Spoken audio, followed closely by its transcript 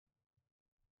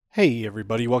Hey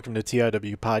everybody, welcome to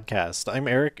TIW Podcast. I'm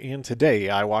Eric, and today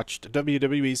I watched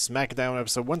WWE SmackDown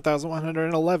episode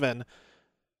 1111,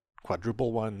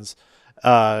 quadruple ones,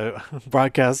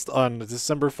 broadcast on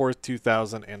December 4th,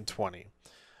 2020.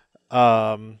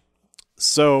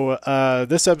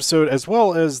 This episode, as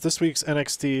well as this week's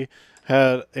NXT,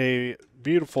 had a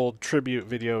beautiful tribute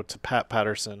video to Pat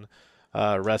Patterson,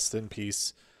 rest in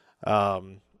peace.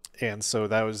 And so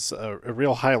that was a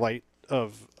real highlight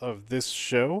of this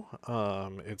show.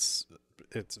 It's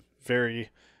very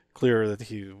clear that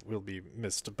he will be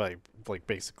missed by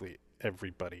basically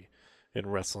everybody in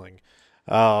wrestling.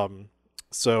 Yeah,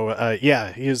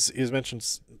 he's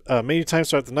mentioned many times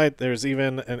throughout the night. There's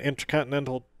even an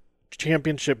Intercontinental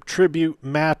Championship tribute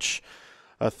match,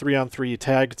 a 3-on-3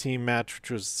 tag team match,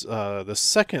 which was the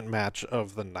second match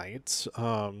of the night.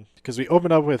 Because we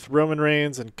opened up with Roman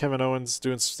Reigns and Kevin Owens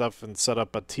doing stuff and set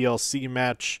up a TLC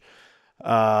match.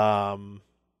 What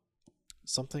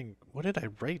did I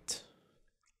write?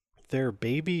 Their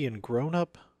baby and grown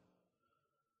up?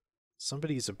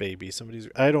 Somebody's a baby.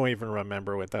 I don't even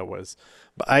remember what that was.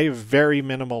 But I have very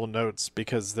minimal notes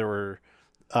because there were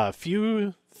a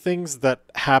few things that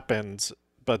happened,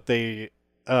 but they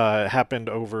happened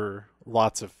over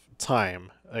lots of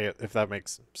time, if that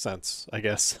makes sense, I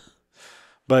guess.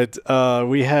 But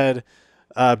we had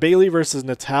Bayley versus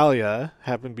Natalia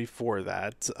happened before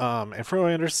that. And from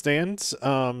what I understand,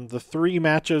 the three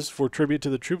matches for Tribute to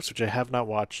the Troops, which I have not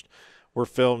watched, were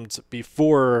filmed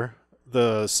before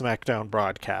the SmackDown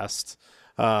broadcast.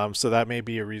 So that may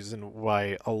be a reason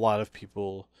why a lot of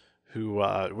people who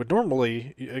would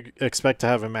normally expect to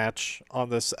have a match on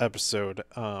this episode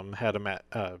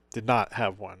did not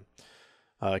have one,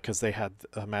 because they had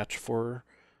a match for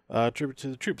Tribute to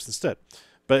the Troops instead.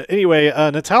 But anyway,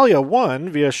 Natalia won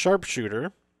via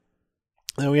sharpshooter.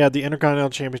 And we had the Intercontinental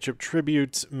Championship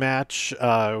tribute match,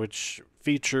 which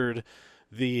featured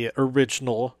the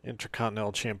original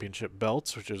Intercontinental Championship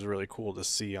belts, which is really cool to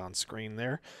see on screen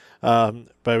there. But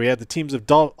we had the teams of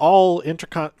all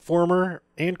former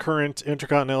and current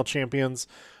Intercontinental Champions.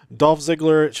 Dolph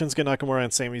Ziggler, Shinsuke Nakamura,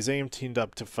 and Sami Zayn teamed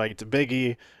up to fight Big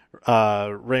E,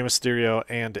 Rey Mysterio,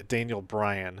 and Daniel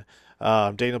Bryan.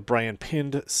 Daniel Bryan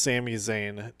pinned Sami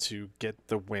Zayn to get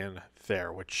the win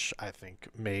there, which I think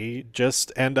may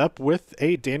just end up with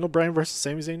a Daniel Bryan versus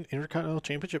Sami Zayn Intercontinental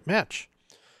Championship match.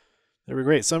 That would be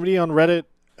great. Somebody on Reddit,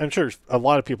 I'm sure a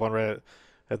lot of people on Reddit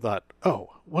had thought, oh,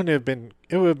 it would have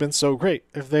been so great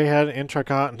if they had an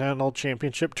Intercontinental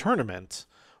Championship tournament.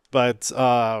 But,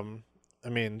 I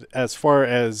mean, as far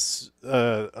as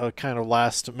a kind of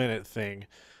last minute thing,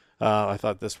 I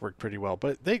thought this worked pretty well.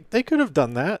 But they could have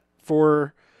done that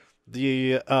for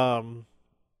the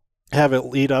have it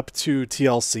lead up to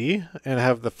TLC and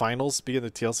have the finals be in the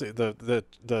TLC.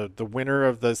 The winner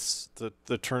of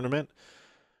the tournament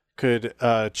could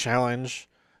challenge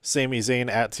Sami Zayn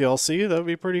at TLC. That would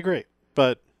be pretty great.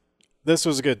 But this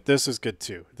was good. This is good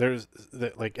too. There's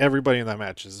everybody in that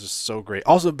match is just so great.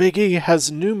 Also, Big E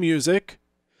has new music.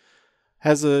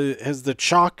 Has the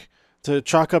chalk to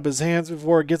chalk up his hands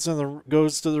before it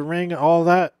goes to the ring. All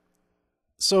that.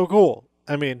 So cool.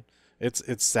 I mean,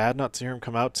 it's sad not to hear him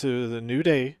come out to the New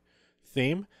Day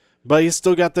theme, but he's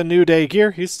still got the New Day gear.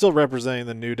 He's still representing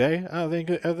the New Day. I think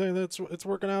it's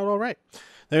working out all right.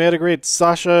 Then we had a great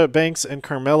Sasha Banks and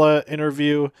Carmella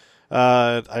interview.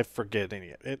 I forget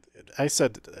any of it.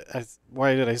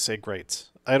 Why did I say great?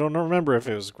 I don't remember if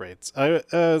it was great.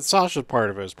 Sasha's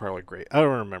part of it was probably great. I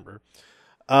don't remember.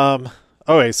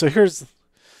 Okay, so here's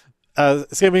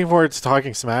skipping forward to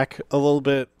Talking Smack a little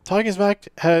bit. Talking Smack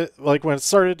had, when it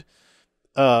started,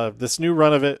 this new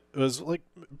run of it was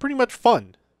pretty much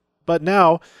fun. But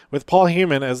now with Paul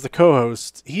Heyman as the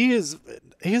co-host, he is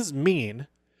mean.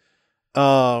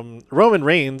 Roman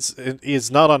Reigns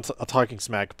is not on Talking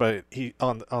Smack, but he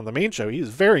on the main show, he's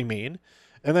very mean.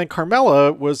 And then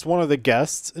Carmella was one of the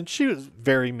guests, and she was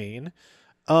very mean.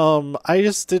 I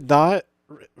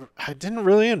didn't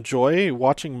really enjoy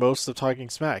watching most of Talking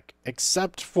Smack,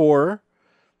 except for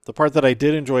the part that I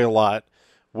did enjoy a lot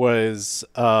was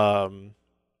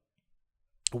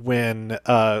when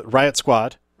Riot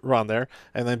Squad were on there,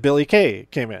 and then Billy Kay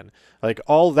came in.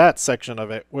 All that section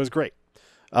of it was great.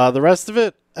 The rest of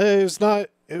it, it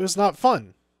was not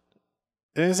fun.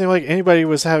 It didn't seem like anybody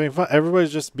was having fun.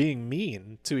 Everybody's just being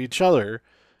mean to each other,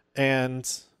 and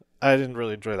I didn't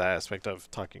really enjoy that aspect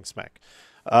of Talking Smack.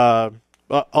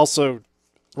 Also,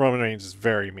 Roman Reigns is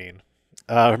very mean.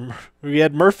 We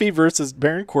had Murphy versus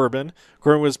Baron Corbin.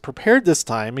 Corbin was prepared this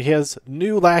time. He has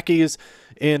new lackeys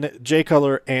in Jay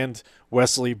Cutler and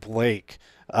Wesley Blake.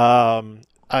 I'm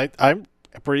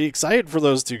pretty excited for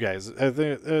those two guys. I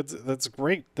think that's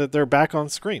great that they're back on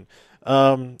screen.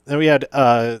 And we had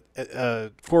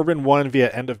Corbin won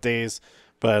via end of days,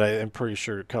 but I'm pretty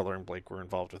sure Cutler and Blake were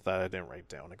involved with that. I didn't write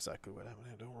down exactly what happened.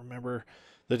 I don't remember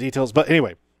the details. But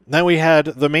anyway, then we had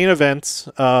the main event,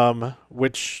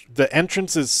 which the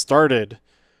entrances started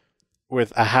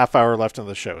with a half hour left in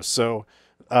the show. So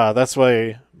that's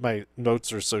why my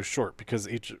notes are so short, because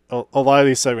a lot of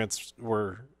these segments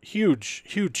were huge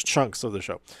chunks of the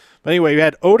show. But anyway, we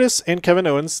had Otis and Kevin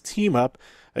Owens team up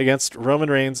against Roman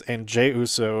Reigns and Jey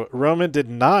Uso. Roman did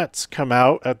not come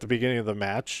out at the beginning of the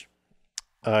match.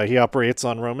 He operates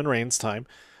on Roman Reigns' time.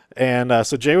 And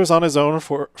so Jey was on his own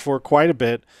for quite a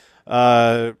bit.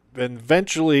 And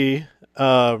eventually,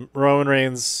 Roman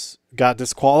Reigns got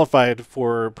disqualified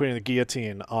for putting the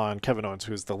guillotine on Kevin Owens,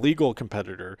 who's the legal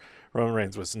competitor. Roman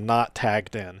Reigns was not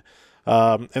tagged in.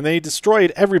 And they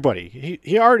destroyed everybody.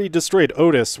 He already destroyed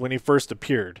Otis when he first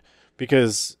appeared,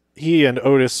 because he and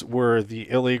Otis were the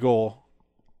illegal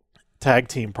tag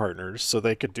team partners, so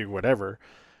they could do whatever.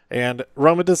 And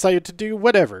Roman decided to do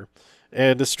whatever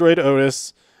and destroyed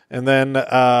Otis. And then,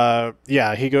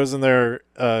 he goes in there,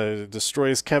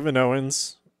 destroys Kevin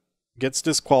Owens, gets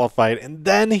disqualified, and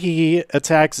then he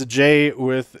attacks Jey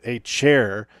with a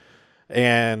chair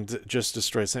and just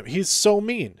destroys him. He's so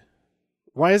mean.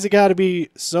 Why has he got to be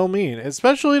so mean?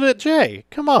 Especially to Jey.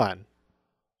 Come on.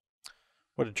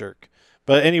 What a jerk.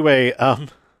 But anyway,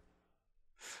 that's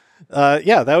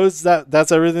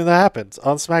everything that happened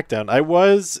on SmackDown. I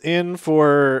was in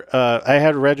for, I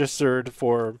had registered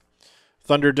for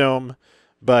Thunderdome,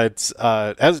 but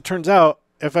as it turns out,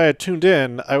 if I had tuned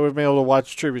in, I would have been able to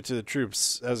watch Tribute to the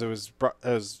Troops as it was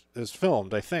as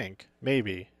filmed. I think,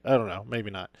 maybe, I don't know, maybe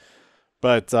not.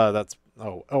 But that's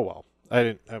oh well. I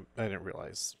didn't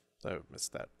realize I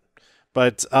missed that.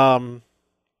 But So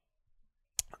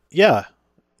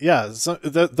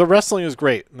the wrestling is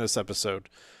great in this episode,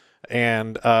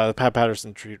 and the Pat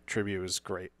Patterson tribute is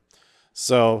great.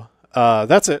 So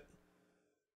that's it.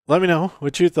 Let me know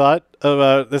what you thought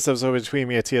about this episode between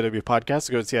me at TIW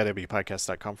Podcast. Go to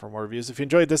TIWpodcast.com for more reviews. If you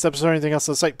enjoyed this episode or anything else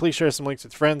on the site, please share some links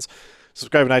with friends.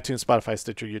 Subscribe on iTunes, Spotify,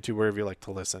 Stitcher, YouTube, wherever you like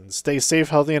to listen. Stay safe,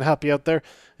 healthy, and happy out there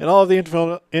in all of the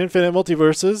infinite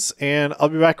multiverses. And I'll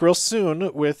be back real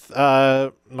soon with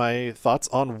my thoughts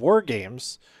on War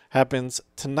Games. Happens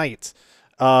tonight.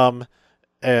 I'm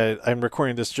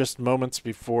recording this just moments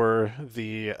before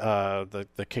the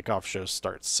kickoff show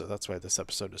starts, so that's why this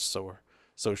episode is so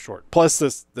short.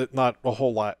 Plus, not a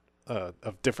whole lot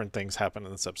of different things happen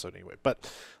in this episode anyway. But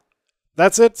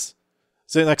that's it.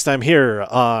 See you next time here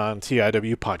on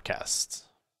TIW Podcast.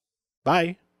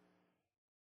 Bye.